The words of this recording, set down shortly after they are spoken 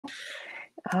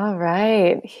All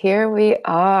right, here we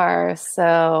are.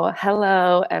 So,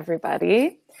 hello,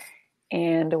 everybody,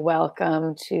 and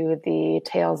welcome to the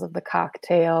Tales of the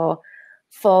Cocktail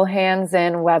Full Hands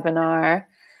In webinar.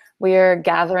 We are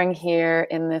gathering here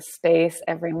in this space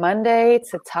every Monday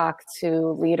to talk to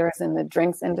leaders in the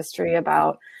drinks industry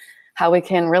about how we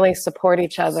can really support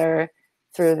each other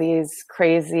through these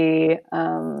crazy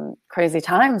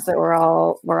times that we're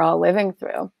all living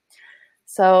through.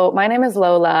 So my name is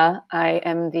Lola. I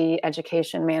am the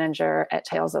education manager at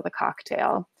Tales of the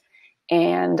Cocktail.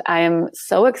 And I am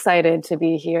so excited to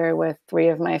be here with three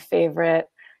of my favorite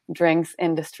drinks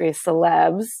industry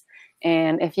celebs.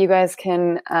 And if you guys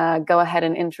can go ahead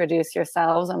and introduce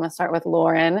yourselves, I'm going to start with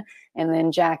Lauren and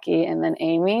then Jackie and then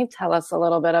Amie. Tell us a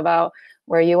little bit about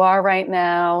where you are right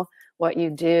now, what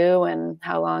you do, and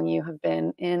how long you have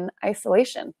been in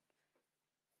isolation.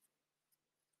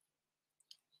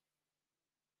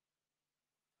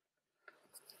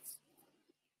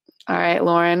 All right,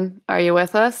 Lauren, are you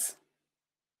with us?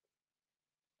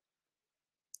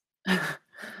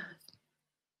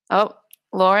 Oh,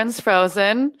 Lauren's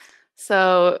frozen.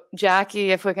 So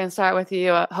Jackie, if we can start with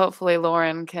you, hopefully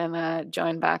Lauren can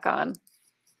join back on.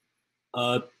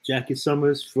 Jackie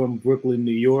Summers from Brooklyn,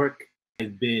 New York.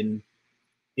 I've been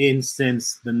in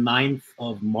since the 9th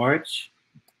of March.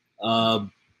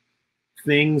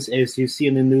 Things, as you see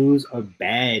in the news, are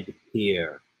bad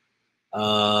here.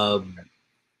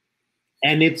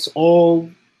 And it's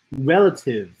all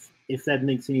relative, if that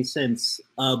makes any sense,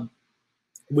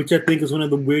 which I think is one of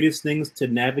the weirdest things to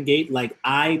navigate. Like,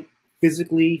 I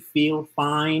physically feel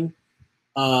fine,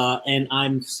 and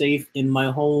I'm safe in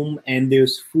my home, and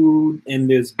there's food and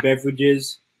there's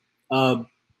beverages. And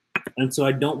so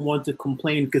I don't want to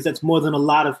complain because that's more than a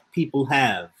lot of people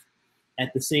have.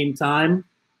 At the same time,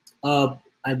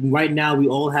 right now we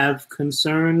all have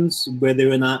concerns,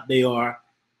 whether or not they are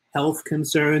health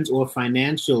concerns or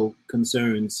financial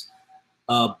concerns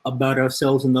about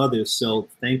ourselves and others. So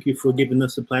thank you for giving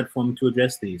us a platform to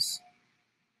address these.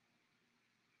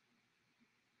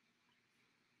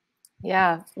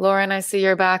 Yeah, Lauren, I see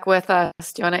you're back with us.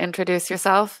 Do you want to introduce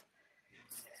yourself?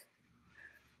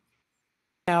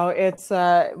 Now it's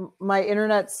my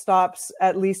internet stops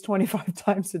at least 25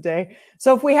 times a day.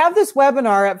 So if we have this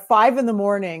webinar at 5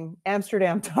 a.m.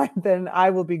 Amsterdam time, then I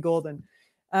will be golden.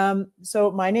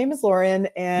 So my name is Lauren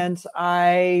and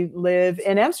I live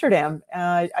in Amsterdam.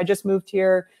 I just moved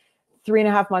here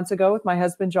 3.5 months ago with my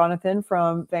husband, Jonathan,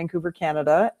 from Vancouver,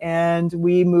 Canada. And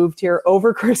we moved here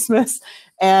over Christmas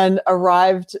and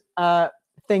arrived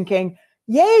thinking,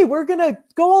 yay, we're going to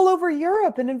go all over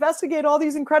Europe and investigate all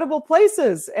these incredible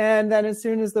places. And then as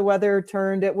soon as the weather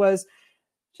turned, it was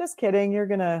just kidding. You're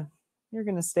going to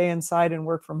stay inside and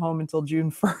work from home until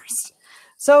June 1st.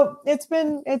 So it's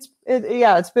definitely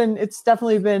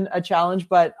been a challenge,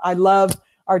 but I love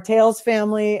our Tales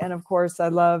family. And of course I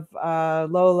love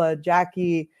Lola,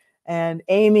 Jackie, and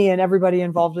Amie and everybody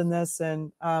involved in this.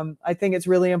 And I think it's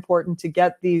really important to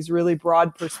get these really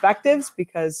broad perspectives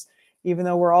because even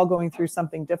though we're all going through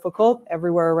something difficult,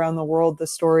 everywhere around the world, the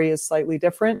story is slightly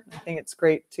different. I think it's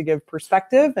great to give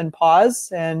perspective and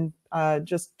pause and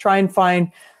just try and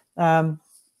find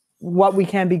what we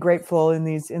can be grateful in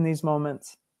these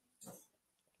moments.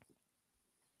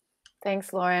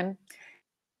 Thanks, Lauren.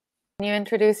 Can you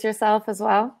introduce yourself as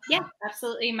well? Yeah,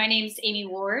 absolutely. My name's Amie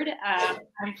Ward.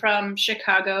 I'm from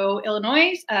Chicago,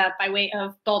 Illinois, by way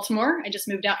of Baltimore. I just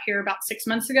moved out here about 6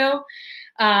 months ago.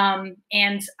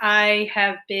 And I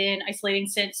have been isolating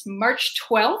since March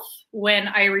 12th when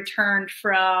I returned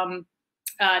from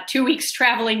 2 weeks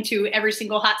traveling to every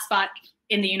single hotspot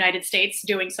in the United States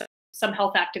doing some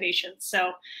health activations.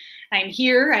 So I'm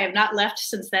here. I have not left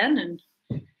since then and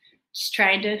just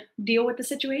trying to deal with the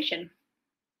situation.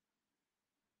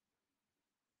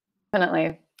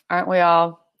 Definitely. Aren't we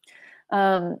all?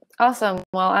 Awesome.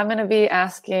 Well, I'm going to be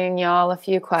asking y'all a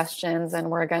few questions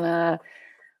and we're going to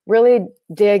really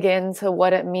dig into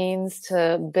what it means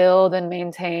to build and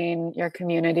maintain your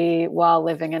community while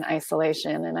living in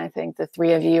isolation. And I think the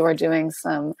three of you are doing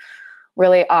some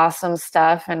really awesome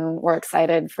stuff and we're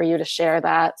excited for you to share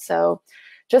that. So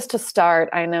just to start,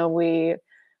 I know we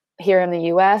here in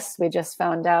the US, we just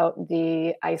found out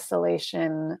the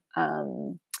isolation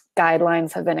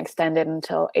guidelines have been extended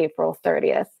until April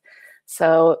 30th.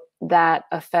 So that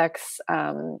affects,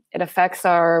 it affects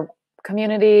our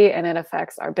community and it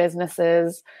affects our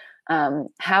businesses.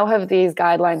 How have these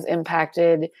guidelines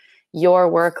impacted your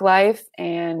work life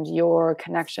and your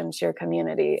connection to your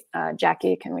community?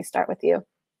 Jackie, can we start with you?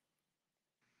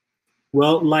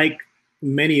 Well, like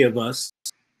many of us,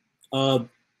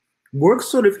 work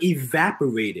sort of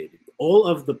evaporated all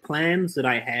of the plans that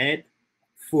I had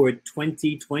for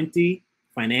 2020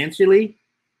 financially,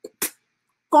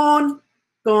 gone.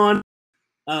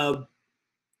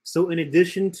 So in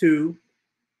addition to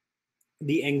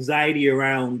the anxiety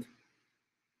around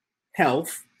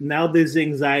health, now there's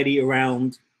anxiety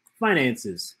around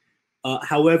finances.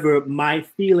 However, my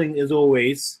feeling is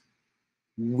always,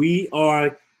 we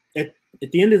are, at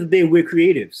the end of the day, we're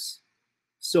creatives.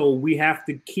 So we have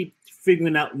to keep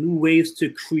figuring out new ways to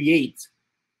create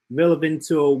relevant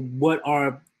to what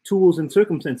our tools and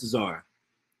circumstances are.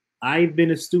 I've been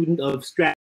a student of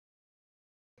strategy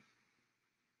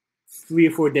 3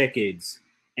 or 4 decades.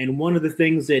 And one of the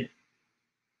things that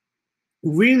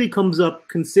really comes up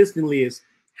consistently is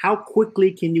how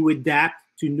quickly can you adapt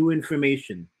to new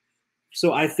information?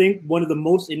 So I think one of the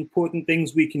most important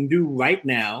things we can do right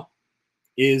now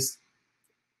is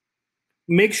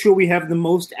make sure we have the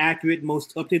most accurate,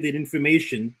 most up-to-date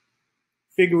information,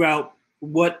 figure out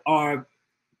what our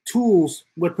tools,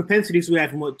 what propensities we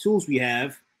have and what tools we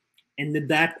have, and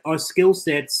adapt our skill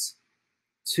sets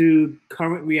to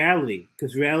current reality,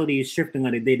 because reality is shifting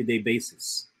on a day-to-day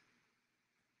basis.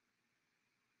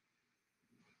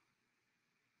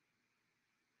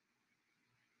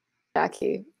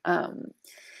 Jackie,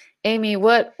 Amie,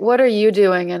 what are you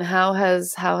doing, and how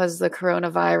has the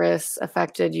coronavirus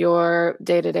affected your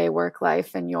day-to-day work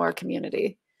life and your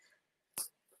community?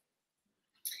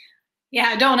 Yeah,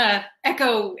 I don't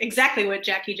echo exactly what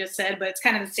Jackie just said, but it's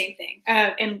kind of the same thing.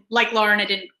 And like Lauren, I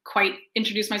didn't quite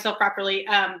introduce myself properly.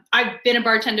 I've been a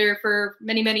bartender for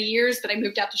many, many years, but I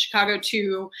moved out to Chicago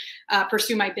to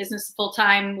pursue my business full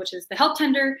time, which is the health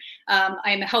tender.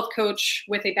 I am a health coach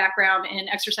with a background in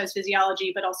exercise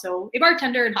physiology, but also a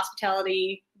bartender and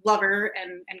hospitality lover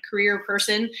and career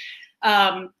person.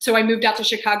 So I moved out to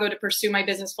Chicago to pursue my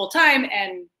business full time.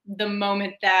 And the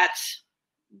moment that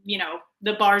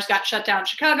the bars got shut down in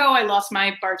Chicago, I lost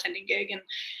my bartending gig. And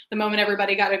the moment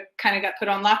everybody got put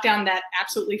on lockdown, that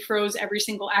absolutely froze every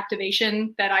single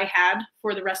activation that I had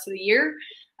for the rest of the year.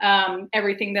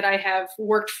 Everything that I have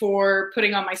worked for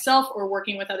putting on myself or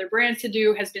working with other brands to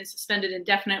do has been suspended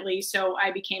indefinitely. So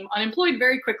I became unemployed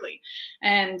very quickly.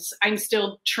 And I'm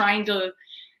still trying to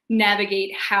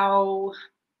navigate how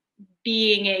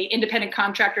being a independent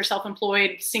contractor,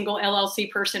 self-employed, single LLC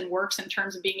person works in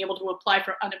terms of being able to apply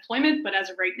for unemployment. But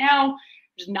as of right now,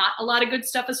 there's not a lot of good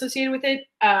stuff associated with it.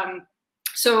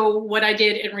 So what I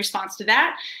did in response to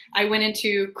that, I went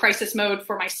into crisis mode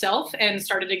for myself and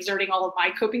started exerting all of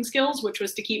my coping skills, which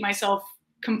was to keep myself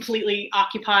completely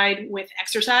occupied with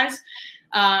exercise.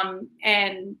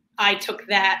 And I took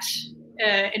that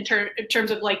in terms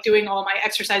of like doing all my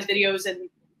exercise videos and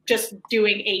just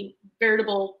doing a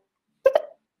veritable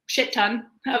shit ton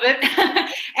of it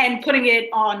and putting it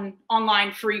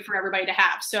online free for everybody to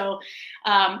have. So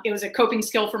it was a coping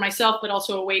skill for myself, but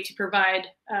also a way to provide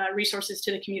resources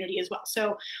to the community as well.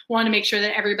 So wanted to make sure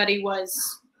that everybody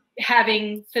was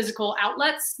having physical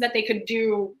outlets that they could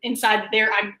do inside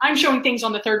their, I'm showing things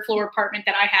on the 3rd floor apartment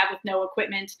that I have with no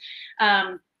equipment,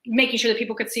 making sure that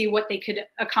people could see what they could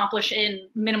accomplish in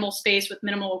minimal space with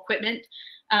minimal equipment.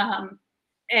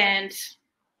 And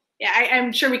yeah,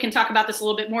 I'm sure we can talk about this a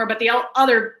little bit more, but the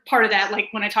other part of that, like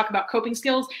when I talk about coping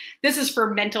skills, this is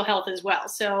for mental health as well.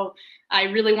 So I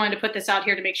really wanted to put this out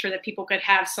here to make sure that people could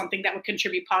have something that would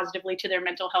contribute positively to their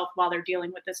mental health while they're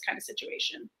dealing with this kind of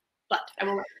situation. But I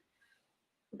will.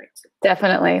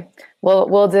 Definitely.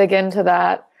 We'll dig into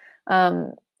that.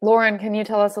 Lauren, can you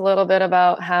tell us a little bit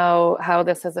about how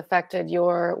this has affected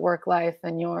your work life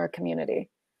and your community?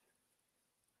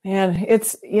 And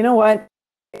it's, you know what?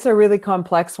 It's a really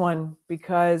complex one,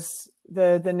 because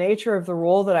the nature of the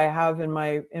role that I have in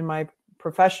my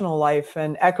professional life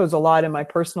and echoes a lot in my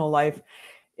personal life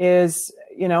is,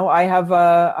 I have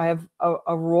a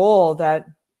role that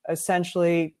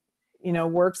essentially,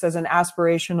 works as an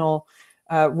aspirational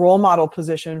role model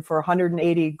position for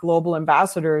 180 global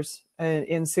ambassadors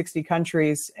in 60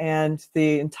 countries and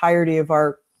the entirety of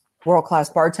our world-class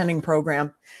bartending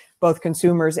program, both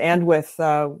consumers and with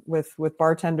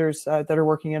bartenders that are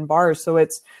working in bars. So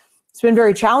it's been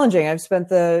very challenging. I've spent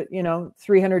the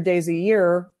 300 days a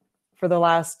year for the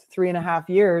last 3.5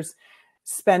 years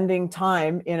spending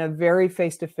time in a very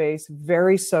face-to-face,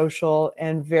 very social,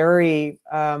 and very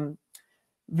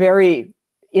very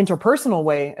interpersonal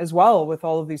way as well with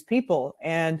all of these people.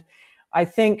 And I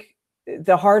think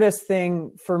the hardest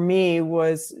thing for me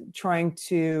was trying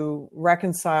to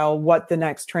reconcile what the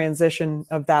next transition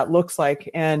of that looks like.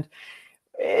 And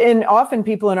often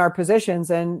people in our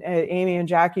positions, and Amie and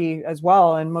Jackie as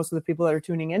well, and most of the people that are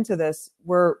tuning into this,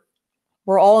 we're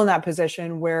all in that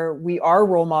position where we are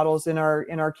role models in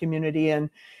our community. And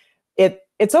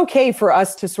it's okay for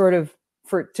us to sort of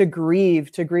to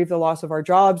grieve the loss of our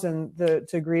jobs and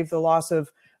to grieve the loss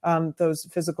of those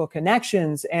physical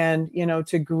connections, and, you know,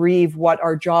 to grieve what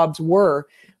our jobs were.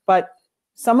 But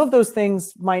some of those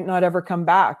things might not ever come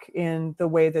back in the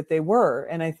way that they were.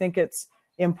 And I think it's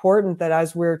important that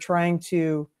as we're trying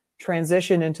to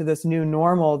transition into this new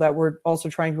normal, that we're also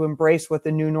trying to embrace what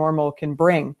the new normal can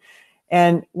bring.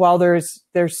 And while there's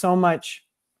so much,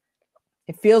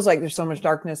 it feels like there's so much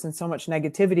darkness and so much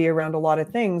negativity around a lot of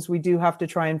things, we do have to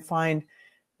try and find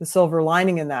the silver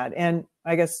lining in that. And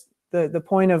I guess the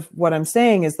point of what I'm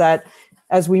saying is that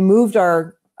as we moved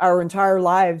our entire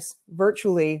lives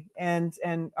virtually and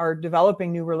are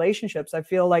developing new relationships, I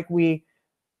feel like we,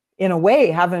 in a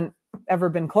way, haven't ever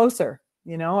been closer.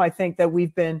 You know, I think that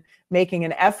we've been making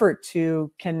an effort to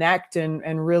connect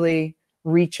and really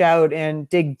reach out and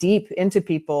dig deep into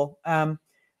people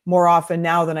more often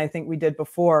now than I think we did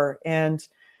before. And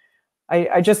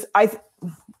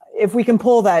if we can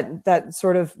pull that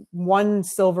sort of one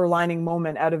silver lining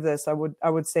moment out of this, I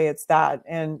would say it's that.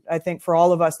 And I think for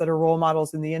all of us that are role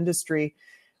models in the industry,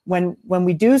 when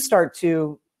we do start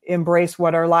to embrace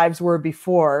what our lives were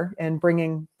before and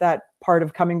bringing that part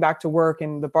of coming back to work,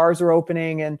 and the bars are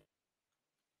opening and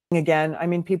again, I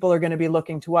mean, people are going to be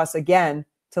looking to us again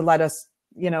to let us,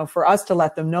 you know, for us to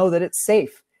let them know that it's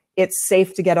safe. It's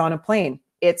safe to get on a plane.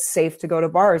 It's safe to go to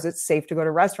bars. It's safe to go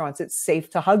to restaurants. It's safe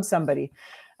to hug somebody.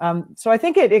 So I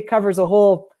think it covers a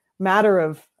whole matter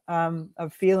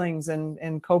of feelings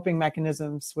and coping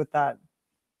mechanisms with that.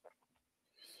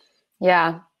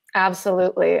 Yeah,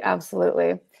 absolutely.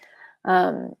 Absolutely.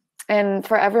 And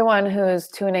for everyone who's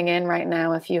tuning in right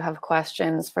now, if you have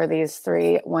questions for these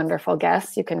three wonderful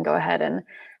guests, you can go ahead and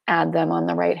add them on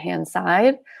the right-hand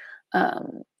side.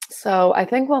 So I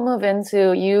think we'll move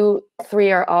into, you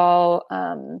three are all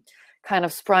kind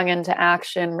of sprung into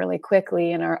action really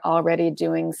quickly and are already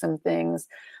doing some things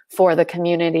for the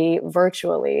community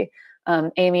virtually.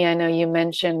 Amie, I know you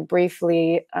mentioned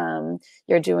briefly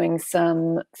you're doing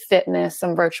some fitness,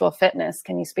 some virtual fitness.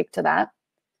 Can you speak to that?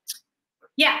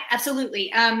 Yeah,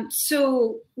 absolutely.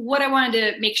 So what I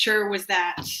wanted to make sure was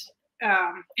that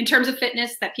in terms of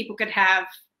fitness, that people could have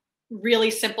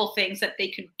really simple things that they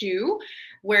could do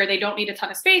where they don't need a ton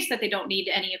of space, that they don't need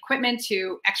any equipment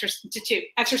to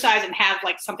exercise and have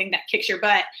like something that kicks your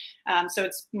butt. So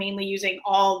it's mainly using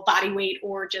all body weight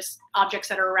or just objects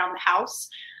that are around the house.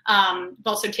 I've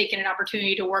also taken an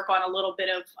opportunity to work on a little bit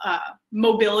of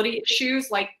mobility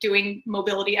issues, like doing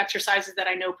mobility exercises that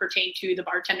I know pertain to the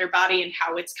bartender body and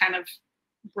how it's kind of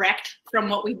wrecked from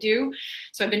what we do.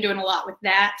 So I've been doing a lot with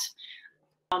that.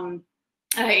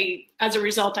 As a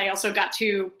result, I also got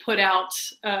to put out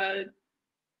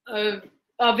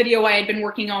a video I had been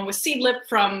working on with Seedlip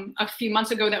from a few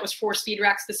months ago that was for Speed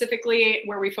Rack specifically,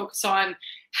 where we focus on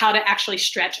how to actually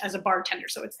stretch as a bartender.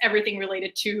 So it's everything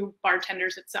related to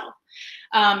bartenders itself.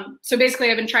 So basically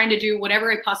I've been trying to do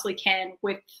whatever I possibly can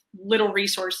with little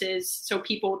resources so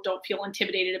people don't feel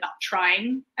intimidated about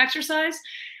trying exercise.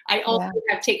 I also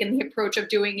have taken the approach of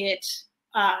doing it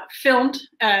filmed,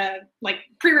 like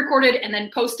pre-recorded and then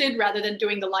posted rather than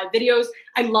doing the live videos.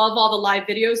 I love all the live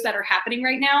videos that are happening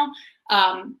right now.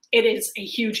 It is a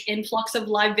huge influx of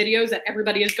live videos that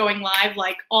everybody is going live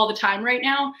like all the time right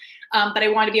now. But I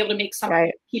want to be able to make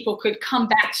something people could come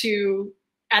back to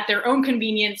at their own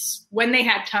convenience when they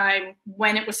had time,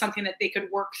 when it was something that they could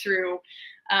work through.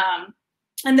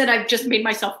 And then I've just made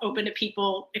myself open to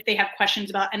people if they have questions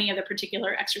about any of the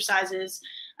particular exercises,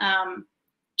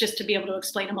 just to be able to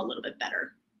explain them a little bit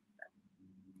better.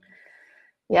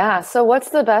 Yeah. So what's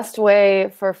the best way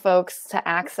for folks to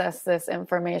access this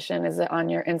information? Is it on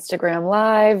your Instagram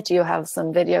Live? Do you have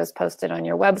some videos posted on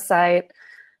your website,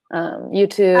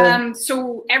 YouTube?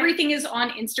 So everything is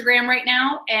on Instagram right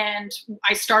now. And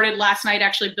I started last night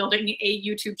actually building a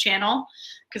YouTube channel,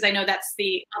 because I know that's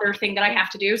the other thing that I have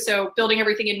to do. So building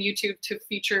everything in YouTube to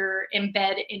feature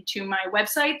embed into my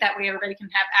website. That way everybody can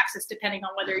have access depending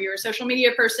on whether you're a social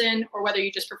media person or whether you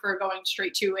just prefer going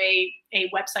straight to a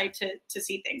website to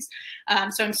see things.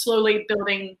 So I'm slowly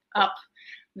building up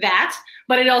that.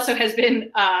 But it also has been,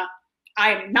 I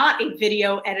am not a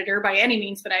video editor by any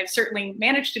means, but I've certainly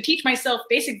managed to teach myself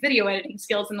basic video editing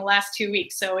skills in the last 2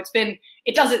 weeks. So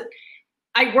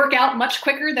I work out much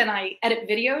quicker than I edit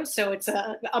videos. So it's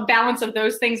a balance of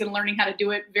those things and learning how to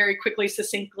do it very quickly,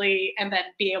 succinctly, and then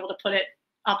be able to put it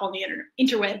up on the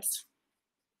interwebs.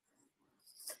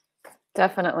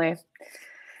 Definitely.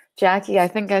 Jackie, I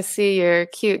think I see your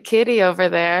cute kitty over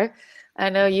there. I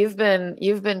know you've been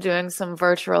doing some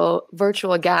virtual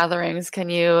gatherings. Can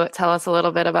you tell us a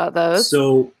little bit about those?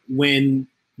 So when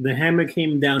the hammer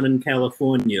came down in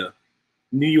California,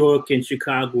 New York and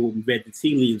Chicago read the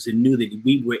tea leaves and knew that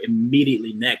we were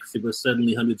immediately next. There were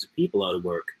suddenly hundreds of people out of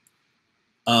work.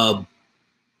 I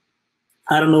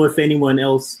don't know if anyone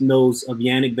else knows of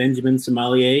Yannick Benjamin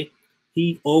Sommelier.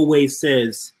 He always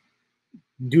says,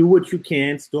 do what you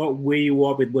can, start where you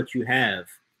are with what you have.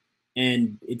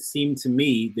 And it seemed to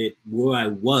me that where I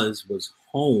was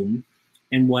home.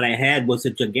 And what I had was a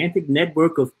gigantic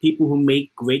network of people who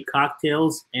make great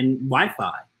cocktails and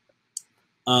Wi-Fi.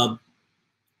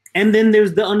 And then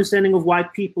there's the understanding of why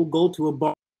people go to a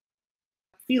bar.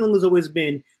 The feeling has always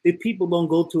been that people don't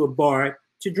go to a bar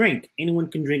to drink. Anyone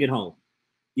can drink at home.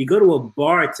 You go to a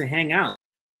bar to hang out,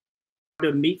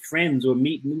 to meet friends or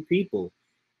meet new people.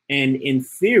 And in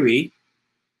theory,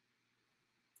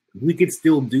 we could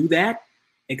still do that,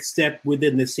 except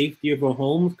within the safety of our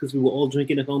homes, because we were all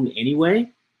drinking at home anyway.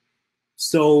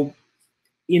 So,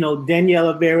 you know,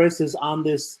 Daniela Veras is on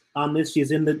this.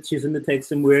 She's in the text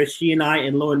somewhere. She and I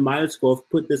and Lauren Myerscough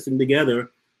put this in together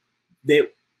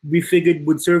that we figured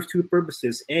would serve two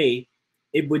purposes. A,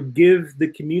 it would give the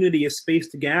community a space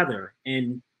to gather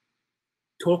and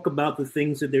talk about the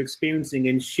things that they're experiencing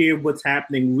and share what's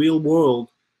happening real world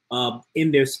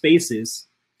in their spaces.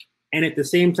 And at the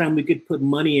same time, we could put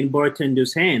money in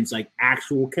bartenders' hands, like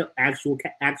actual cash.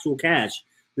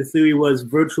 The theory was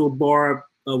virtual bar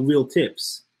real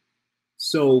tips.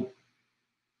 So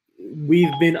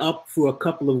we've been up for a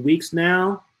couple of weeks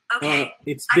now. Okay.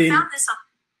 I found this on.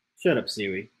 Shut up,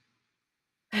 Siri.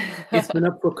 It's been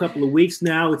up for a couple of weeks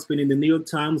now. It's been in the New York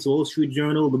Times, Wall Street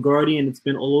Journal, The Guardian. It's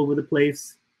been all over the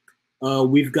place.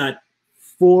 We've got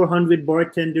 400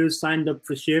 bartenders signed up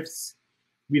for shifts.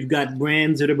 We've got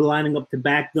brands that are lining up to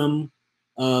back them.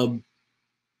 The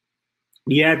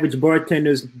average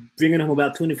bartender is bringing home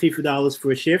about $250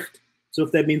 for a shift. So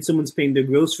if that means someone's paying their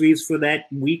groceries for that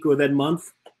week or that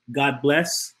month, God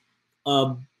bless.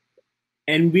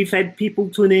 And we've had people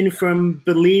tune in from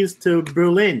Belize to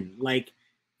Berlin. Like,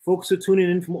 folks are tuning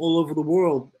in from all over the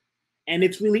world. And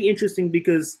it's really interesting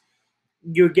because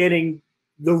you're getting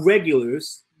the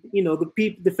regulars, you know,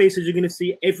 the faces you're going to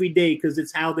see every day, because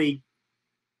it's how they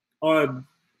are.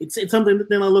 It's something that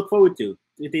then I look forward to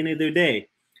at the end of their day.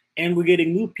 And we're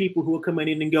getting new people who are coming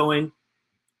in and going,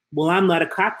 well, I'm not a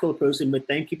cocktail person, but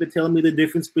thank you for telling me the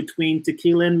difference between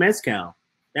tequila and mezcal.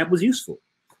 That was useful.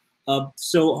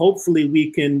 So hopefully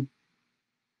we can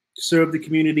serve the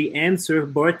community and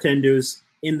serve bartenders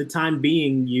in the time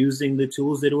being using the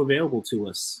tools that are available to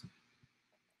us.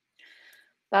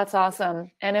 That's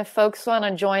awesome. And if folks want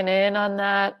to join in on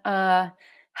that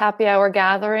happy hour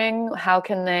gathering, how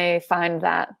can they find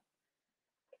that?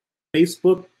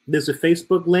 Facebook. There's a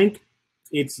Facebook link.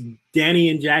 It's Danny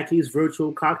and Jackie's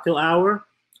virtual cocktail hour.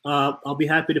 I'll be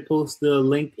happy to post the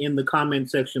link in the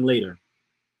comment section later.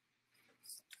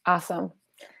 Awesome.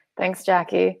 Thanks,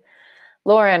 Jackie.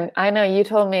 Lauren, I know you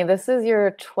told me this is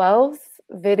your 12th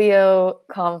video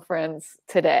conference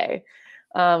today.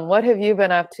 What have you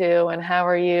been up to, and how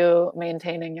are you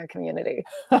maintaining your community?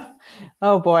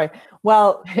 Oh boy.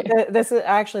 Well, this is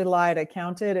actually lied. I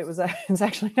counted. It was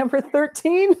actually number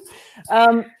 13.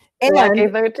 Lucky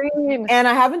 13. And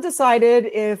I haven't decided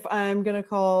if I'm going to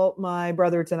call my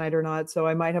brother tonight or not. So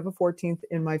I might have a 14th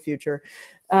in my future.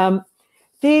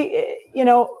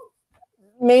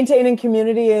 Maintaining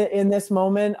community in this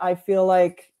moment, I feel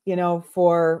like,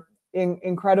 for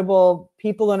incredible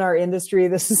people in our industry,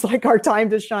 this is like our time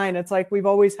to shine. It's like we've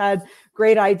always had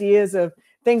great ideas of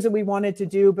things that we wanted to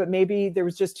do, but maybe there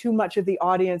was just too much of the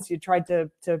audience you tried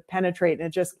to penetrate,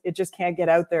 and it just can't get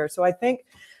out there. So I think,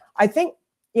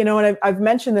 and I've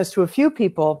mentioned this to a few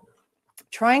people,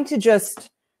 trying to just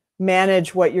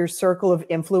manage what your circle of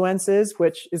influence is,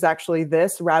 which is actually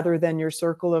this, rather than your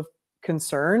circle of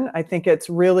concern. I think it's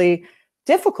really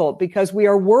difficult because we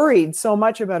are worried so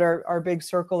much about our big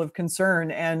circle of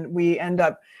concern, and we end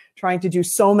up trying to do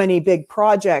so many big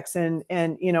projects, and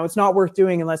it's not worth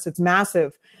doing unless it's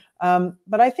massive.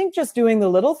 But I think just doing the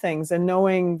little things and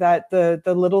knowing that the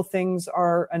little things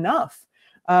are enough.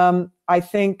 I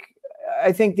think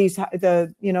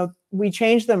we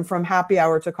changed them from happy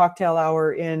hour to cocktail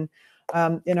hour in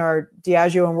our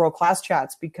Diageo and World Class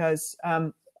chats because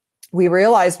we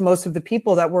realized most of the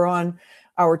people that were on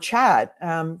our chat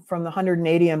from the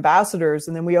 180 ambassadors,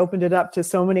 and then we opened it up to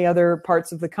so many other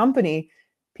parts of the company,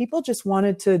 people just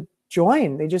wanted to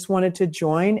join. They just wanted to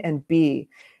join and be.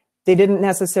 They didn't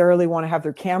necessarily want to have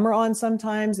their camera on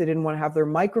sometimes. They didn't want to have their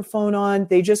microphone on.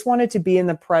 They just wanted to be in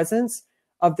the presence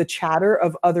of the chatter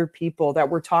of other people that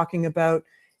were talking about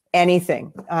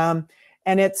anything.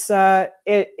 And it's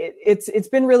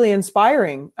been really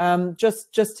inspiring.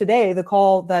 Just today, the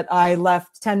call that I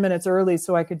left 10 minutes early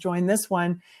so I could join this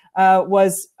one,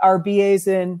 was our BAs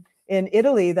in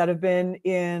Italy that have been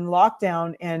in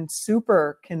lockdown and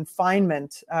super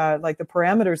confinement. Like the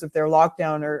parameters of their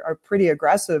lockdown are pretty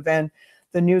aggressive, and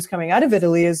the news coming out of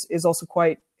Italy is also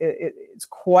it's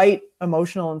quite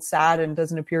emotional and sad, and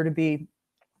doesn't appear to be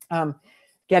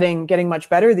getting much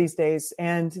better these days.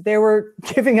 And they were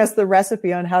giving us the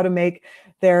recipe on how to make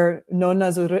their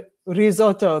nonna's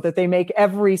risotto that they make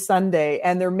every Sunday,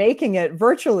 and they're making it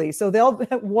virtually. So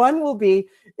one will be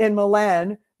in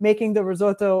Milan making the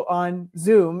risotto on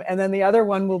Zoom, and then the other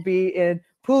one will be in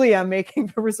Puglia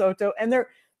making the risotto, and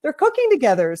they're cooking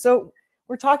together. So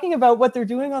we're talking about what they're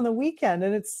doing on the weekend,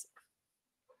 and it's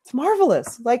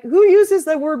marvelous. Like, who uses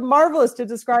the word marvelous to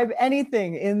describe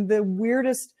anything in the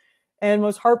weirdest and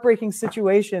most heartbreaking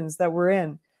situations that we're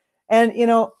in? And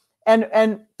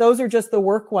and those are just the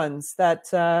work ones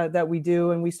that we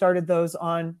do, and we started those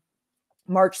on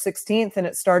March 16th, and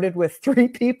it started with 3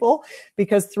 people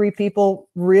because 3 people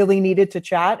really needed to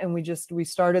chat, and we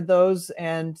started those,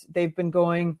 and they've been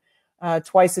going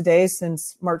twice a day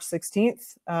since March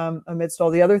 16th, amidst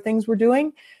all the other things we're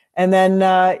doing. And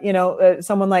then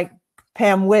someone like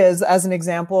Pam Wiz, as an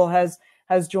example,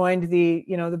 has joined the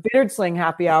the Beard Sling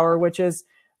Happy Hour, which is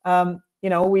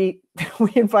we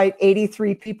invite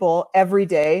 83 people every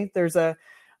day. There's a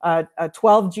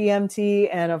 12 GMT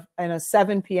and a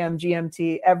 7 p.m.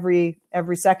 GMT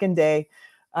every second day,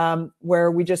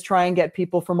 where we just try and get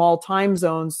people from all time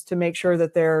zones to make sure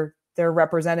that they're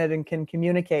represented and can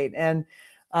communicate. And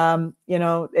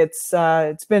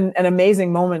it's been an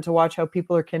amazing moment to watch how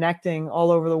people are connecting all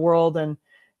over the world,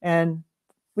 and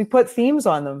we put themes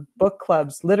on them: book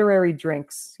clubs, literary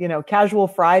drinks, casual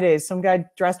Fridays. Some guy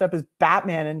dressed up as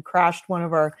Batman and crashed one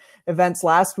of our events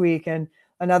last week, and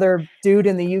another dude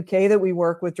in the UK that we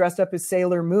work with dressed up as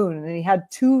Sailor Moon, and he had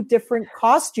 2 different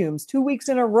costumes 2 weeks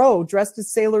in a row dressed as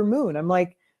Sailor Moon. I'm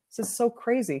like, this is so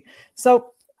crazy.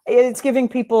 So it's giving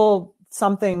people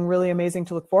something really amazing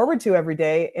to look forward to every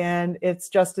day. And it's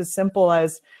just as simple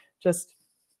as just,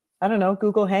 I don't know,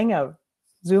 Google Hangout,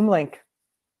 Zoom link,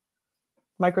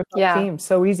 Microsoft Teams,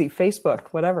 so easy, Facebook,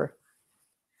 whatever.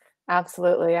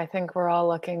 Absolutely. I think we're all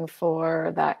looking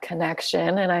for that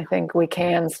connection, and I think we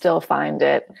can still find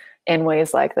it in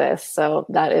ways like this. So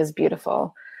that is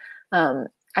beautiful.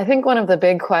 I think one of the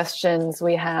big questions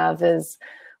we have is,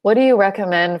 what do you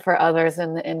recommend for others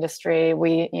in the industry?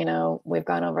 We've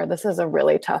gone over, this is a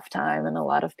really tough time, and a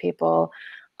lot of people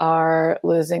are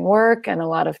losing work, and a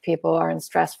lot of people are in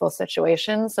stressful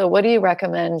situations. So what do you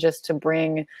recommend just to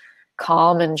bring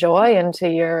calm and joy into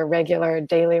your regular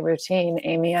daily routine?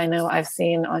 Amie, I know I've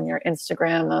seen on your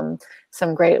Instagram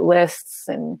some great lists,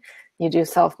 and you do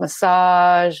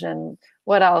self-massage, and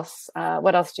what else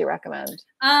do you recommend?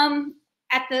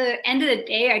 At the end of the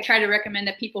day, I try to recommend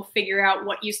that people figure out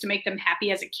what used to make them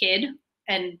happy as a kid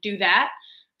and do that.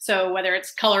 So whether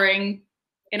it's coloring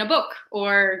in a book,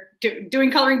 or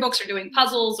doing coloring books, or doing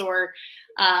puzzles, or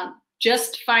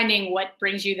just finding what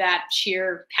brings you that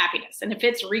sheer happiness. And if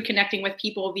it's reconnecting with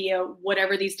people via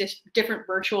whatever these different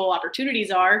virtual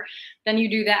opportunities are, then you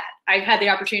do that. I've had the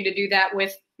opportunity to do that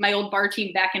with my old bar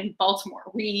team back in Baltimore.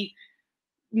 We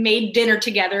made dinner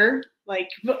together. Like,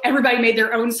 everybody made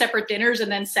their own separate dinners,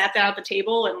 and then sat down at the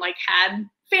table and had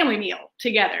family meal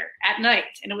together at night.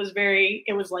 And it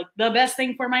was like the best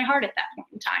thing for my heart at that point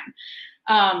in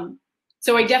time.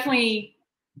 So I definitely,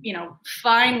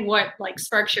 find what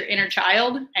sparks your inner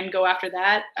child and go after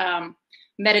that.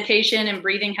 Meditation and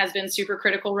breathing has been super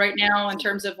critical right now in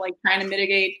terms of trying to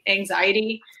mitigate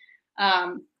anxiety.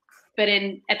 But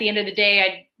at the end of the day,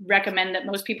 I'd recommend that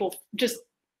most people just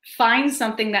find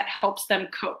something that helps them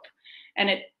cope. And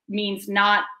it means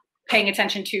not paying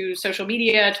attention to social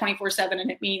media 24/7, and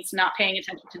it means not paying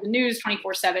attention to the news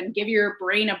 24/7. Give your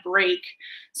brain a break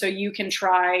so you can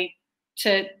try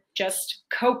to just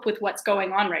cope with what's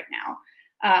going on right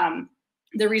now.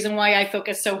 The reason why I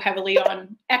focus so heavily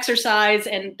on exercise,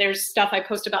 and there's stuff I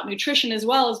post about nutrition as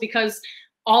well, is because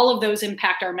all of those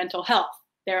impact our mental health.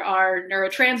 There are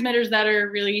neurotransmitters that are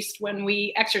released when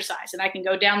we exercise, and I can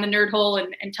go down the nerd hole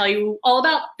and tell you all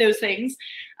about those things.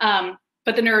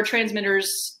 But the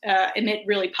neurotransmitters emit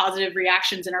really positive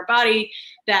reactions in our body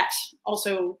that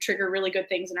also trigger really good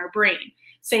things in our brain.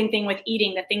 Same thing with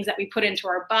eating. The things that we put into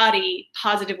our body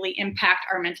positively impact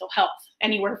our mental health,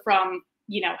 anywhere from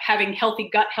having healthy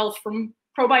gut health from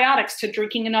probiotics to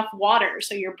drinking enough water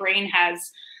so your brain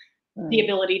has the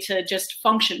ability to just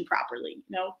function properly.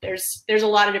 There's a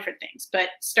lot of different things, but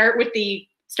start with the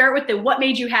what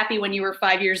made you happy when you were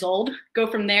 5 years old. Go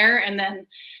from there, and then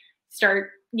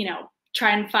start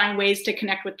try and find ways to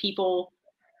connect with people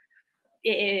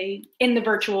in the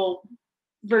virtual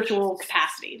virtual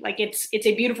capacity. Like it's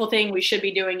a beautiful thing. We should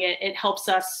be doing it. It helps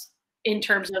us in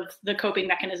terms of the coping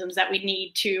mechanisms that we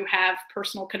need to have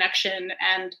personal connection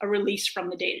and a release from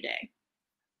the day-to-day.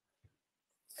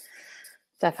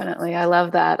 Definitely. I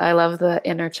love that. I love the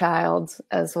inner child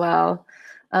as well.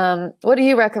 What do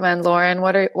you recommend, Lauren?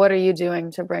 What are you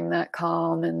doing to bring that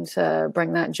calm and to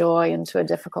bring that joy into a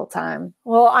difficult time?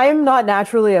 Well, I am not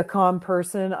naturally a calm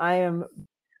person. I am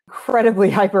incredibly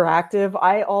hyperactive.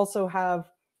 I also have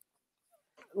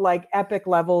like epic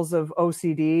levels of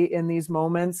OCD in these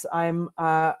moments.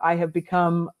 I have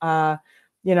become,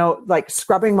 like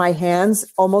scrubbing my hands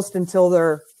almost until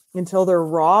they're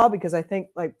raw, because I think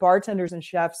like bartenders and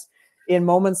chefs in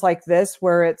moments like this,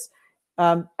 where it's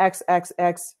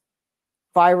XXX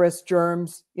virus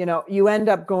germs, you end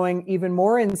up going even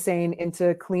more insane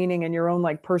into cleaning and your own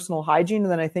like personal hygiene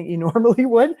than I think you normally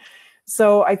would.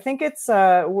 So I think it's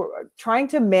we're trying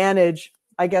to manage,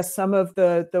 I guess, some of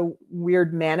the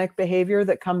weird manic behavior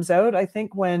that comes out, I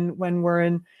think, when we're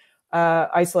in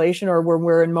isolation, or when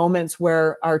we're in moments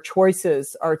where our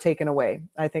choices are taken away,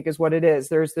 I think is what it is.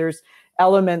 There's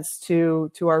elements to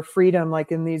our freedom,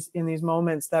 like in these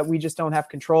moments, that we just don't have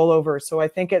control over. So I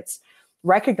think it's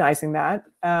recognizing that,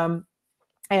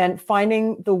 and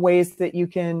finding the ways that you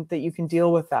can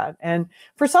deal with that. And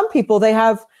for some people, they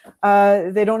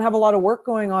don't have a lot of work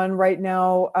going on right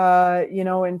now,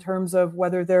 in terms of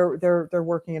whether they're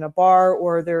working in a bar,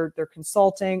 or they're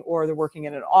consulting, or they're working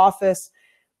in an office,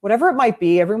 whatever it might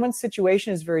be. Everyone's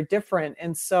situation is very different.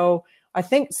 And so I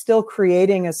think still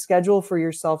creating a schedule for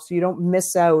yourself so you don't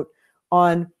miss out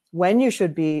on when you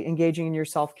should be engaging in your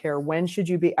self-care, when should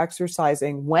you be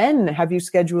exercising, when have you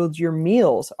scheduled your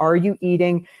meals, are you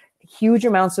eating huge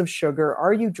amounts of sugar,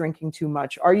 are you drinking too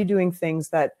much, are you doing things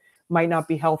that might not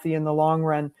be healthy in the long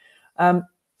run.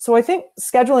 So I think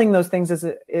scheduling those things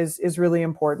is really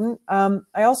important.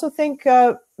 I also think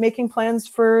making plans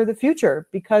for the future,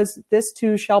 because this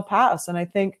too shall pass. And I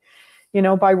think,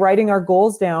 by writing our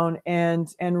goals down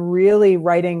and really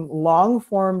writing long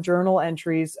form journal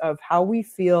entries of how we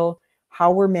feel,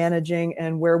 how we're managing,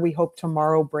 and where we hope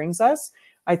tomorrow brings us,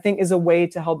 I think is a way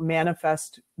to help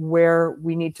manifest where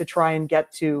we need to try and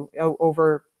get to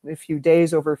over a few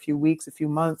days, over a few weeks, a few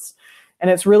months. And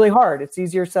it's really hard. It's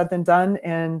easier said than done.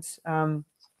 And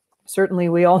certainly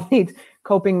we all need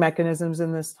coping mechanisms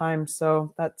in this time.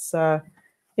 So that's, I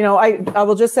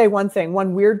will just say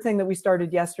one weird thing that we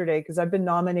started yesterday, because I've been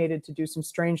nominated to do some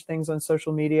strange things on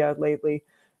social media lately,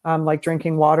 like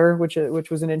drinking water,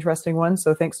 which was an interesting one.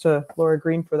 So thanks to Laura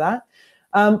Green for that.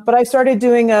 But I started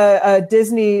doing a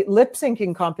Disney lip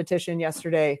syncing competition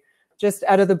yesterday, just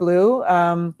out of the blue.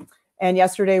 And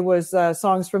yesterday was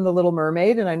songs from The Little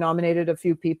Mermaid, and I nominated a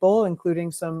few people,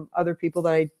 including some other people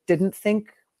that I didn't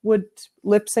think would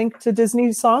lip sync to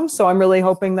Disney songs. So I'm really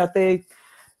hoping that they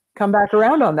come back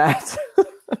around on that.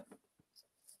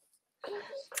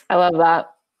 I love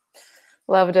that.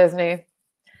 Love Disney.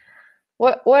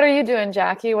 What are you doing,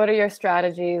 Jackie? What are your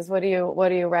strategies? What do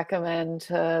you recommend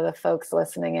to the folks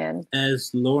listening in?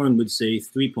 As Lauren would say,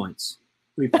 3 points.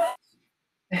 3 points.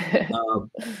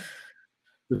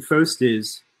 The first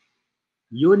is,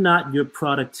 you're not your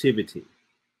productivity.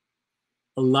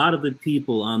 A lot of the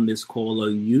people on this call are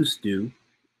used to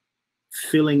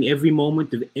filling every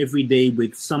moment of every day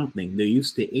with something. They're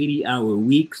used to 80-hour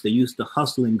weeks. They're used to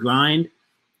hustle and grind.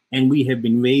 And we have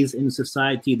been raised in a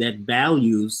society that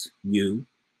values you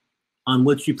on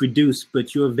what you produce,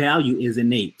 but your value is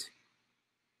innate.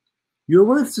 Your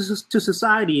worth to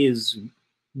society is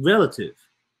relative.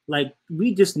 Like,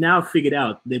 we just now figured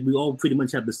out that we all pretty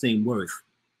much have the same worth.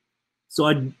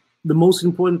 So the most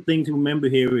important thing to remember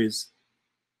here is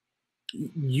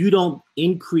you don't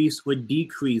increase or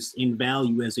decrease in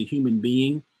value as a human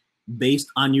being based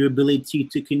on your ability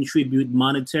to contribute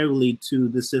monetarily to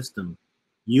the system.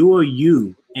 You are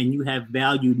you, and you have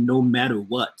value no matter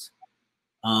what.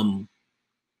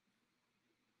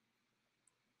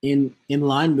 In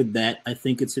line with that, I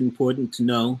think it's important to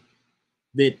know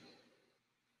that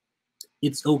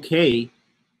it's okay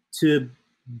to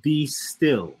be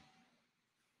still.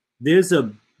 There's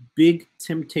a big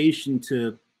temptation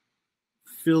to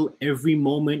fill every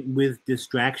moment with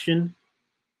distraction.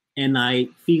 And I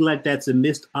feel like that's a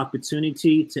missed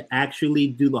opportunity to actually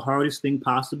do the hardest thing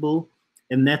possible.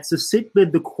 And that's to sit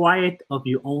with the quiet of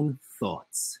your own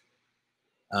thoughts,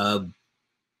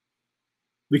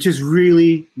 which is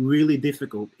really, really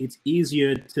difficult. It's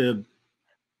easier to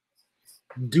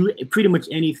do pretty much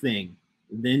anything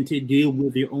than to deal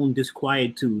with your own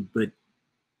disquietude. But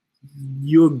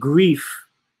your grief,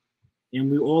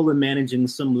 and we all are managing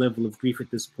some level of grief at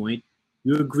this point,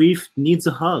 your grief needs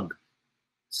a hug.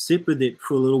 sit with it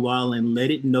for a little while and let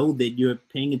it know that you're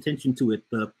paying attention to it.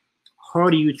 The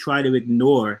harder you try to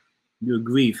ignore your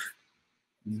grief,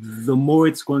 the more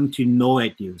it's going to gnaw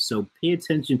at you. So pay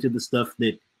attention to the stuff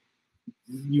that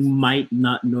you might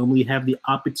not normally have the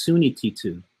opportunity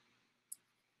to.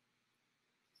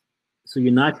 So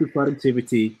you're not your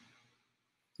productivity.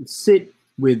 Sit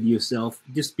with yourself.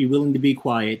 Just be willing to be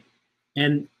quiet.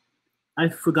 And I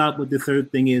forgot what the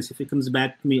third thing is. If it comes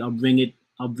back to me, I'll bring it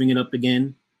up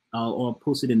again, or I'll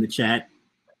post it in the chat.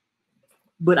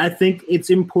 But I think it's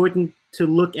important to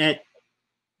look at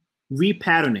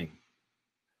repatterning.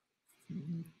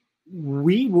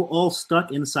 We were all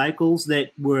stuck in cycles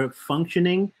that were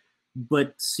functioning,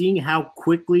 but seeing how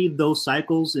quickly those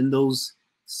cycles and those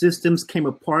systems came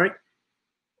apart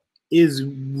is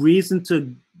reason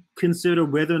to consider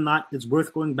whether or not it's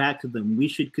worth going back to them. We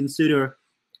should consider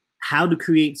how to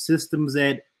create systems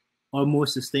that are more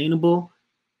sustainable,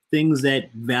 things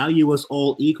that value us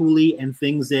all equally, and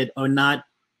things that are not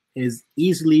as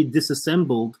easily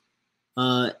disassembled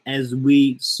as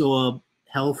we saw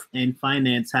health and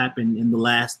finance happen in the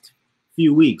last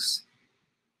few weeks.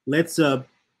 Let's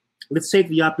take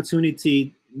the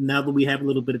opportunity, now that we have a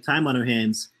little bit of time on our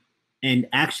hands, and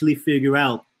actually figure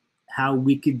out how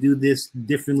we could do this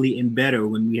differently and better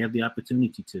when we have the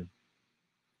opportunity to.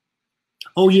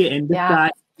 Oh yeah, and this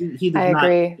guy, he does not. I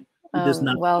agree. Does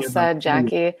not well said,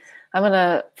 Jackie. I'm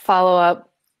gonna follow up.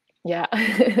 Yeah,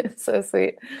 so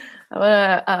sweet. I'm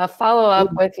gonna follow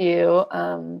up with you,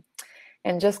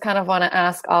 and just kind of want to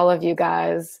ask all of you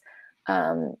guys,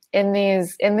 in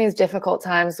these difficult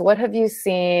times, what have you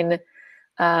seen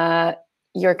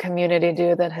your community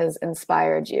do that has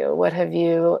inspired you? What have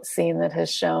you seen that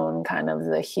has shown kind of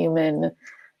the human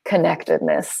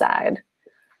connectedness side?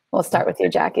 We'll start with you,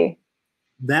 Jackie.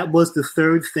 That was the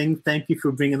third thing. Thank you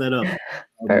for bringing that up.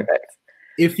 Perfect.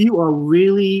 If you are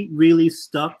really, really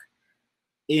stuck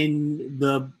in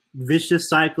the vicious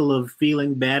cycle of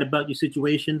feeling bad about your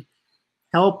situation,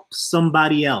 help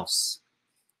somebody else.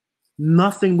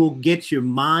 Nothing will get your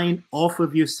mind off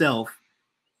of yourself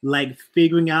like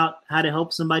figuring out how to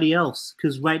help somebody else.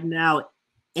 Because right now,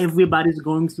 everybody's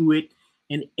going through it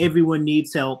and everyone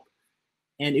needs help.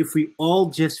 And if we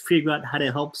all just figure out how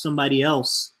to help somebody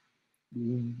else,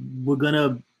 we're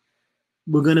gonna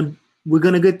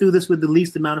get through this with the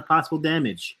least amount of possible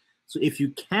damage. So if you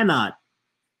cannot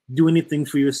do anything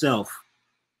for yourself,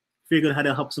 figure out how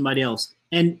to help somebody else.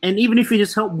 And even if you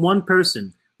just help one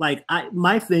person, like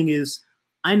my thing is,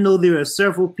 I know there are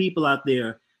several people out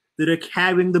there that are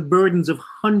carrying the burdens of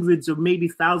hundreds or maybe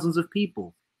thousands of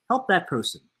people. Help that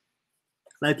person.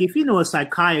 Like if you know a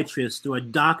psychiatrist or a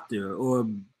doctor or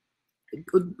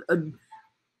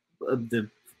the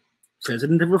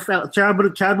president of a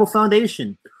charitable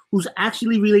foundation who's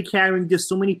actually really carrying just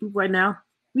so many people right now,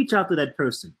 reach out to that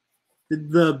person.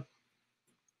 The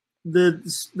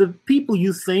people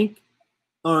you think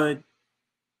are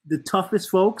the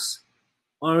toughest folks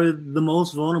are the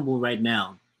most vulnerable right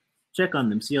now. Check on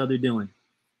them, see how they're doing.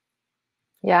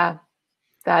 Yeah,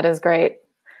 that is great.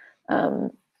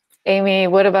 Amie,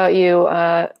 what about you?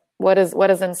 What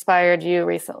has inspired you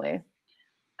recently?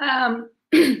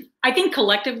 I think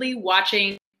collectively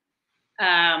watching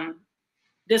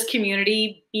this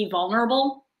community be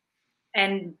vulnerable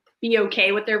and be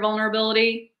okay with their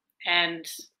vulnerability and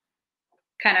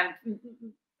kind of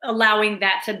allowing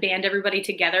that to band everybody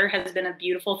together has been a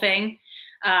beautiful thing.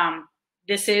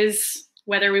 This is,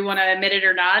 whether we want to admit it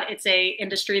or not, it's a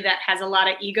industry that has a lot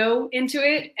of ego into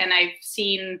it. And I've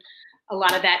seen a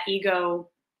lot of that ego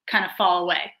kind of fall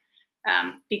away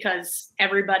because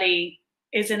everybody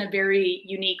is in a very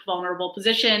unique, vulnerable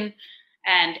position.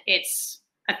 And it's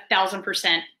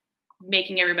 1,000%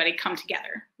 making everybody come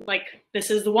together. Like,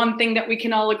 this is the one thing that we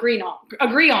can all agree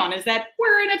on is that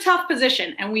we're in a tough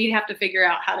position and we have to figure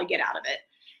out how to get out of it.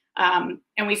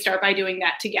 And we start by doing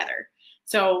that together.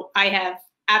 So I have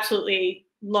absolutely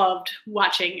loved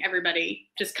watching everybody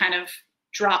just kind of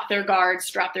drop their guards,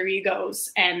 drop their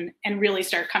egos, and really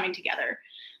start coming together.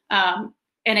 And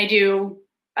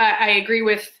I agree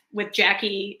with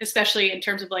Jackie, especially in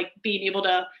terms of like being able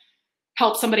to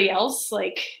help somebody else.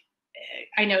 Like,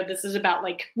 I know this is about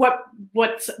like what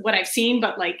I've seen,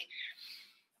 but like,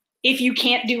 if you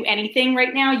can't do anything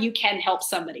right now, you can help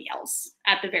somebody else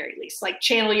at the very least. Like,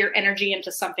 channel your energy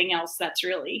into something else that's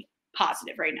really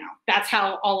positive right now. That's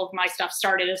how all of my stuff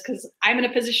started, is because I'm in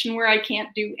a position where I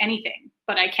can't do anything,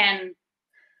 but I can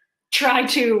try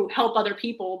to help other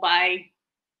people by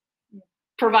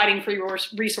providing free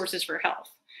resources for health.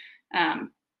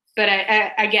 But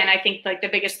I think like the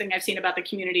biggest thing I've seen about the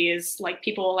community is like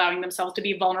people allowing themselves to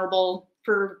be vulnerable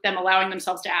for them allowing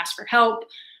themselves to ask for help,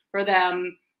 for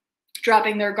them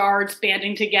dropping their guards,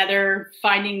 banding together,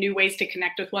 finding new ways to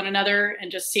connect with one another,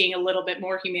 and just seeing a little bit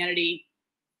more humanity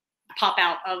pop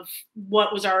out of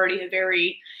what was already a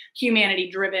very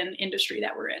humanity-driven industry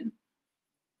that we're in.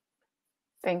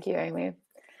 Thank you, Amie.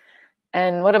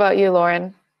 And what about you,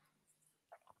 Lauren?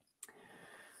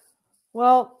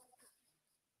 Well,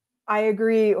 I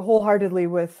agree wholeheartedly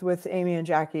with Amie and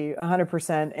Jackie,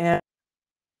 100%. And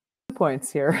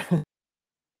points here.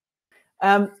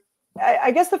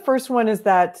 I guess the first one is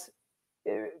that,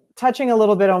 touching a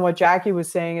little bit on what Jackie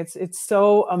was saying, it's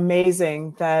so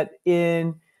amazing that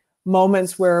in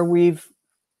moments where we've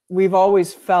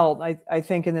always felt, I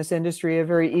think in this industry, a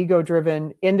very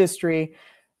ego-driven industry,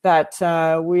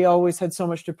 that we always had so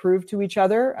much to prove to each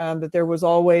other, that there was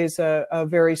always a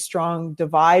very strong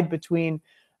divide between,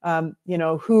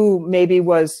 who maybe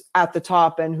was at the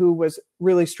top and who was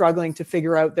really struggling to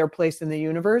figure out their place in the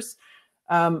universe.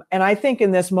 And I think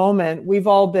in this moment, we've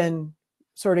all been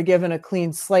sort of given a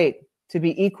clean slate to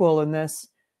be equal in this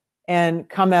and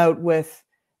come out with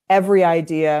every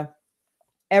idea,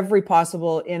 every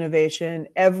possible innovation,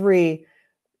 every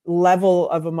level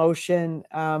of emotion,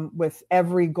 with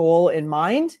every goal in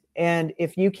mind. And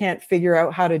if you can't figure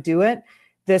out how to do it,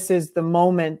 this is the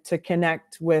moment to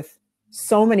connect with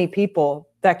so many people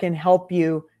that can help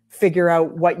you figure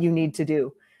out what you need to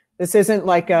do. This isn't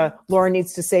like Lauren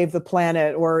needs to save the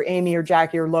planet, or Amie or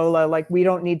Jackie or Lola. Like, we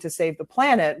don't need to save the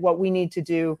planet. What we need to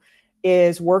do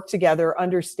is work together,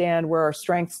 understand where our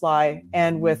strengths lie,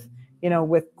 and with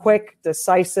quick,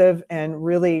 decisive, and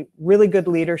really, really good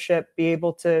leadership, be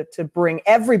able to bring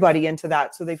everybody into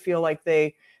that, so they feel like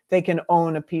they can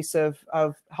own a piece of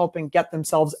helping get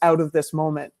themselves out of this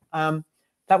moment.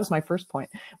 That was my first point.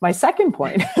 My second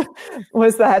point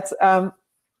was that,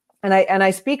 and I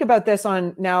speak about this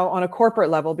now on a corporate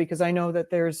level, because I know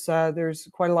that there's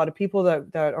quite a lot of people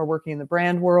that are working in the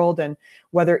brand world, and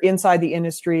whether inside the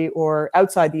industry or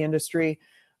outside the industry,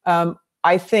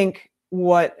 I think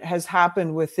what has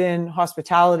happened within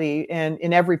hospitality and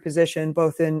in every position,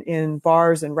 both in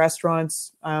bars and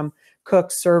restaurants,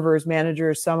 cooks, servers,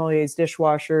 managers, sommeliers,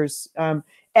 dishwashers,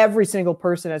 every single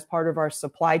person as part of our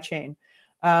supply chain,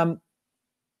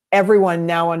 everyone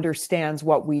now understands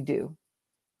what we do.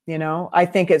 I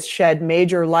think it's shed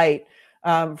major light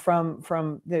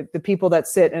from the people that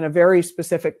sit in a very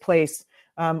specific place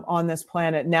on this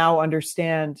planet now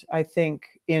understand, I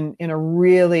think, in a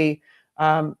really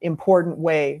important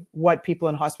way, what people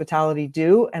in hospitality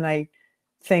do. And I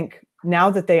think now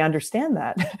that they understand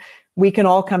that, we can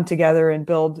all come together and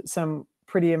build some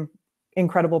pretty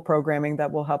incredible programming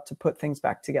that will help to put things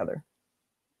back together.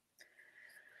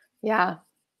 Yeah,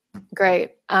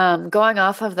 great. Going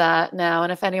off of that now,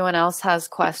 and if anyone else has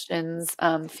questions,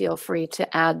 feel free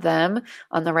to add them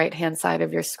on the right-hand side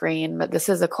of your screen. But this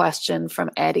is a question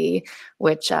from Eddie,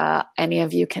 which any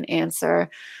of you can answer.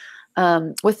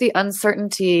 With the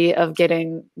uncertainty of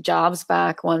getting jobs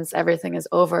back once everything is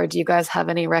over, do you guys have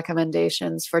any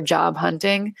recommendations for job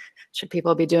hunting? Should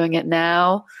people be doing it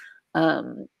now?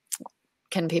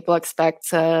 Can people expect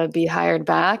to be hired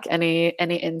back? Any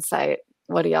insight?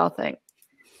 What do y'all think?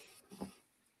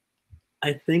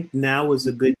 I think now is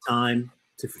a good time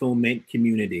to foment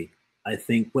community. I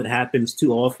think what happens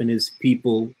too often is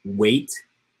people wait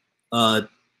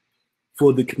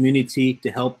for the community to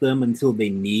help them until they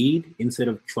need, instead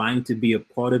of trying to be a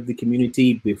part of the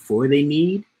community before they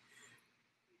need.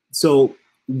 So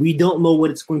we don't know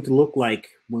what it's going to look like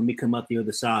when we come out the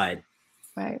other side.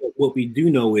 Right. But what we do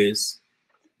know is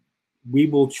we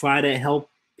will try to help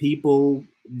people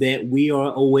that we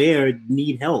are aware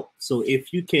need help. So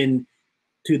if you can,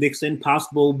 to the extent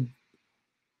possible,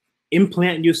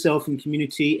 implant yourself in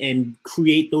community and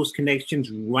create those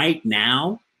connections right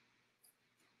now,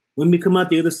 when we come out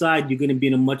the other side, you're going to be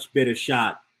in a much better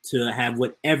shot to have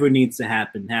whatever needs to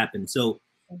happen. So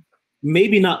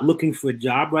maybe not looking for a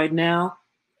job right now,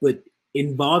 but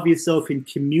involve yourself in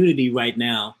community right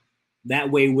now. That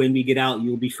way, when we get out,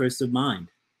 you'll be first of mind.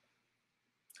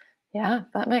 Yeah,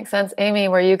 that makes sense. Amie,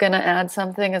 were you going to add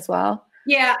something as well?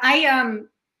 Yeah, I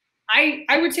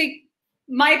would say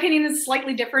my opinion is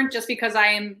slightly different, just because I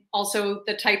am also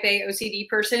the type A OCD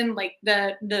person. Like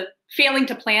the failing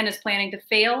to plan is planning to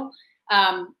fail.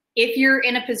 If you're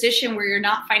in a position where you're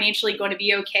not financially going to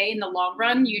be okay in the long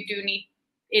run,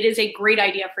 it is a great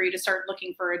idea for you to start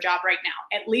looking for a job right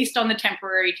now, at least on the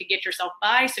temporary, to get yourself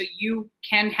by, so you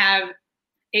can have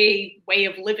a way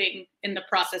of living in the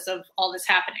process of all this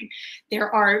happening.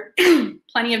 There are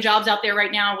plenty of jobs out there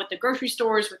right now with the grocery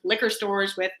stores, with liquor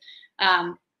stores, with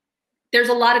there's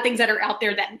a lot of things that are out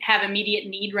there that have immediate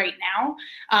need right now.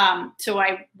 So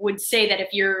I would say that if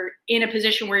you're in a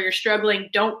position where you're struggling,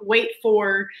 don't wait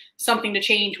for something to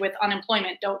change with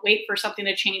unemployment. Don't wait for something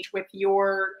to change with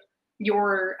your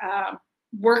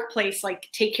workplace. Like,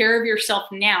 take care of yourself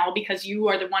now, because you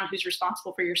are the one who's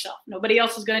responsible for yourself. Nobody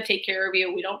else is going to take care of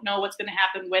you. We don't know what's going to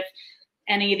happen with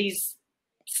any of these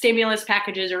stimulus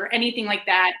packages or anything like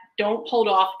that. Don't hold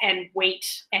off and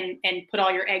wait and put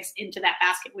all your eggs into that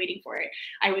basket waiting for it.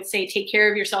 I would say take care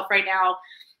of yourself right now.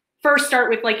 First, start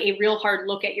with like a real hard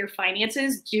look at your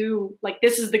finances.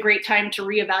 This is the great time to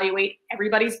reevaluate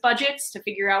everybody's budgets, to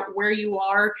figure out where you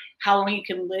are, how long you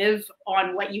can live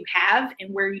on what you have,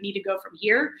 and where you need to go from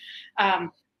here. And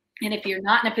if you're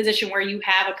not in a position where you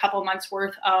have a couple months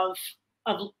worth of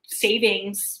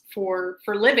savings for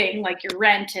living, like your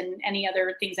rent and any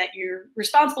other things that you're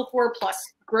responsible for, plus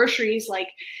groceries, like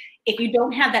if you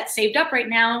don't have that saved up right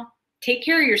now, take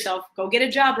care of yourself, go get a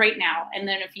job right now. And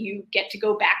then if you get to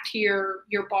go back to your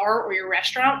bar or your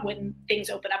restaurant when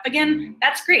things open up again,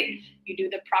 that's great. You do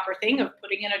the proper thing of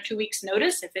putting in a 2 weeks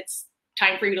notice if it's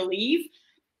time for you to leave,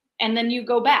 and then you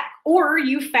go back. Or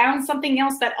you found something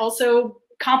else that also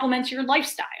complements your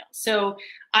lifestyle. So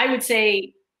I would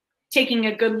say taking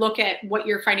a good look at what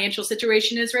your financial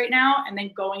situation is right now, and then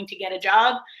going to get a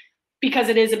job, because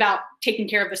it is about taking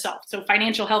care of the self. So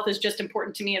financial health is just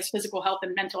important to me as physical health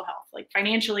and mental health. Like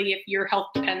financially, if your health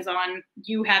depends on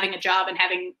you having a job and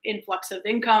having influx of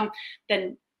income,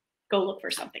 then go look for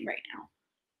something right now.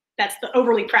 That's the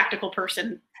overly practical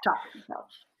person talking about.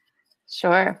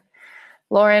 Sure.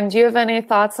 Lauren, do you have any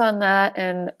thoughts on that?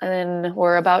 And then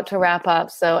we're about to wrap up.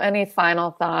 So any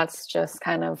final thoughts, just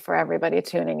kind of for everybody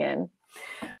tuning in?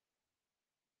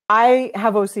 I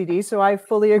have OCD, so I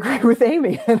fully agree with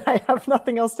Amie, and I have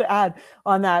nothing else to add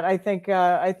on that. I think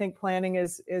planning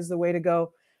is the way to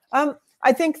go.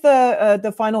 I think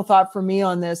the final thought for me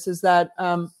on this is that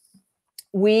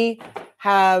we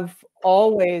have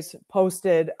always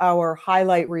posted our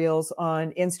highlight reels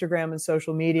on Instagram and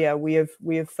social media. We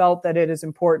have felt that it is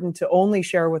important to only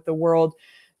share with the world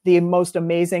the most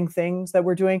amazing things that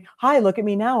we're doing. Hi, look at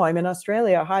me now. I'm in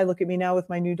Australia. Hi, look at me now with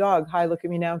my new dog. Hi, look at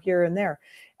me now here and there.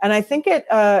 And I think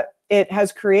it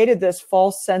has created this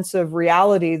false sense of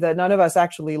reality that none of us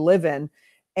actually live in.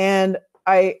 And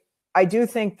I do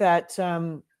think that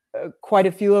quite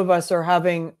a few of us are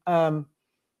having,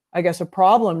 I guess, a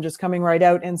problem just coming right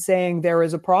out and saying there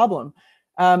is a problem.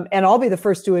 And I'll be the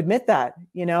first to admit that.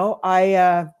 You know,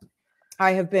 I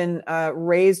have been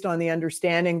raised on the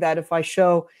understanding that if I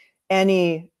show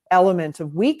any element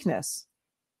of weakness,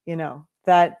 you know,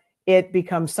 that it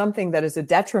becomes something that is a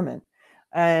detriment.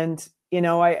 And, you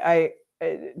know, I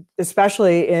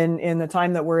especially in the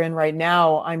time that we're in right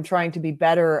now, I'm trying to be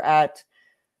better at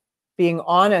being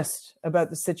honest about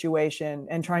the situation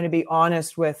and trying to be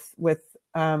honest with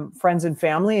friends and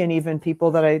family, and even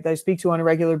people that I speak to on a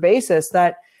regular basis,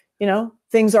 that, you know,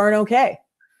 things aren't okay.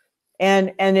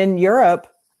 And in Europe,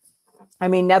 I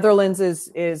mean, Netherlands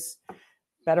is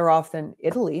better off than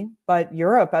Italy, but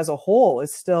Europe as a whole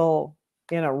is still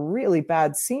in a really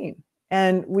bad scene.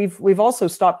 And we've also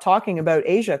stopped talking about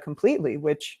Asia completely,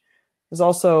 which is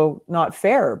also not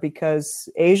fair, because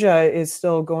Asia is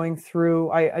still going through.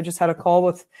 I just had a call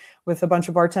with a bunch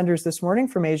of bartenders this morning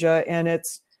from Asia, and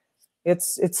it's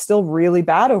still really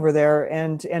bad over there,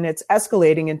 and it's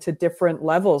escalating into different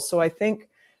levels. So I think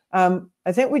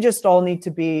we just all need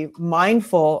to be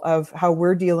mindful of how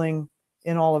we're dealing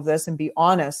in all of this and be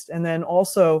honest. And then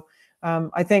also,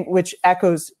 I think, which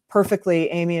echoes perfectly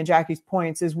Amie and Jackie's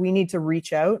points, is we need to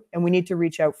reach out, and we need to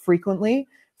reach out frequently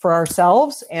for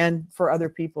ourselves and for other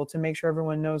people to make sure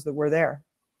everyone knows that we're there.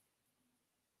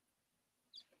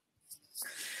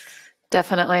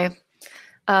 Definitely.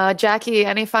 Jackie,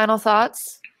 any final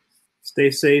thoughts?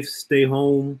 Stay safe, stay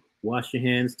home, wash your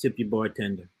hands, tip your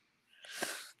bartender.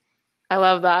 I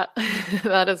love that.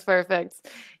 That is perfect.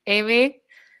 Amie?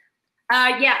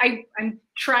 Yeah, I'm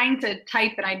trying to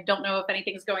type, and I don't know if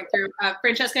anything's going through.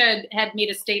 Francesca had made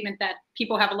a statement that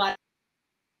people have a lot of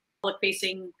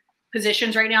public-facing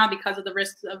positions right now because of the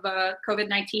risks of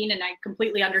COVID-19, and I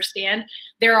completely understand.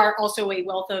 There are also a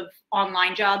wealth of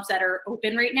online jobs that are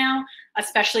open right now,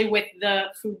 especially with the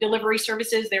food delivery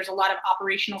services. There's a lot of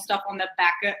operational stuff on the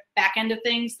back end of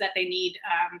things that they need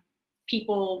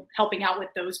people helping out with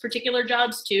those particular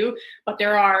jobs too. But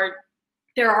there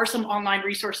are some online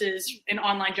resources and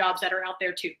online jobs that are out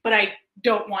there too. But I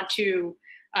don't want to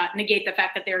negate the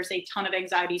fact that there's a ton of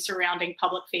anxiety surrounding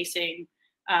public-facing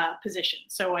positions.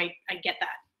 So I get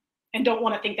that, and don't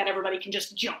want to think that everybody can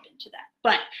just jump into that.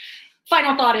 But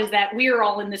final thought is that we're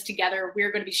all in this together.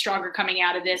 We're going to be stronger coming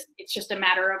out of this. It's just a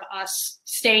matter of us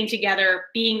staying together,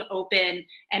 being open,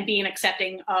 and being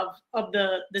accepting of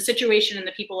the situation and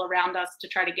the people around us to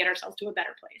try to get ourselves to a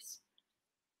better place.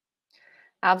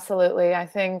 Absolutely. I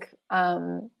think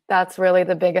that's really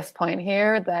the biggest point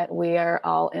here, that we are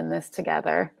all in this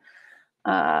together.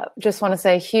 Just want to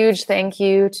say a huge thank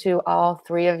you to all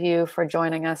three of you for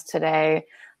joining us today.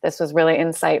 This was really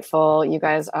insightful. You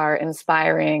guys are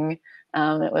inspiring.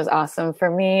 It was awesome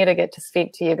for me to get to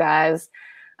speak to you guys.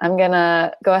 I'm going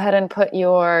to go ahead and put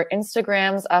your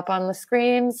Instagrams up on the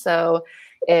screen. So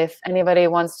if anybody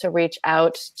wants to reach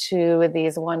out to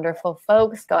these wonderful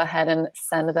folks, go ahead and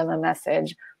send them a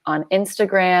message on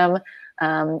Instagram.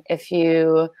 If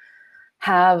you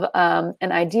have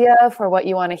an idea for what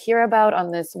you want to hear about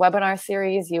on this webinar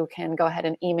series, you can go ahead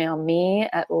and email me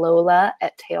at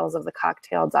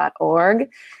lola@talesofthecocktail.org.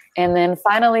 And then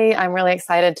finally, I'm really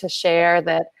excited to share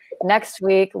that next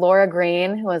week, Laura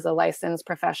Green, who is a licensed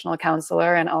professional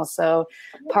counselor and also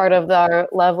part of our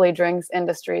lovely drinks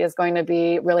industry, is going to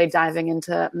be really diving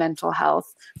into mental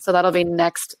health. So that'll be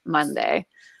next Monday.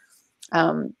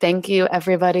 Thank you,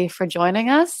 everybody, for joining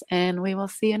us, and we will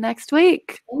see you next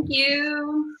week. Thank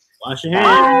you. Wash your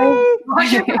hands.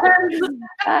 Wash your hands.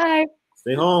 Bye.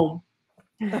 Stay home.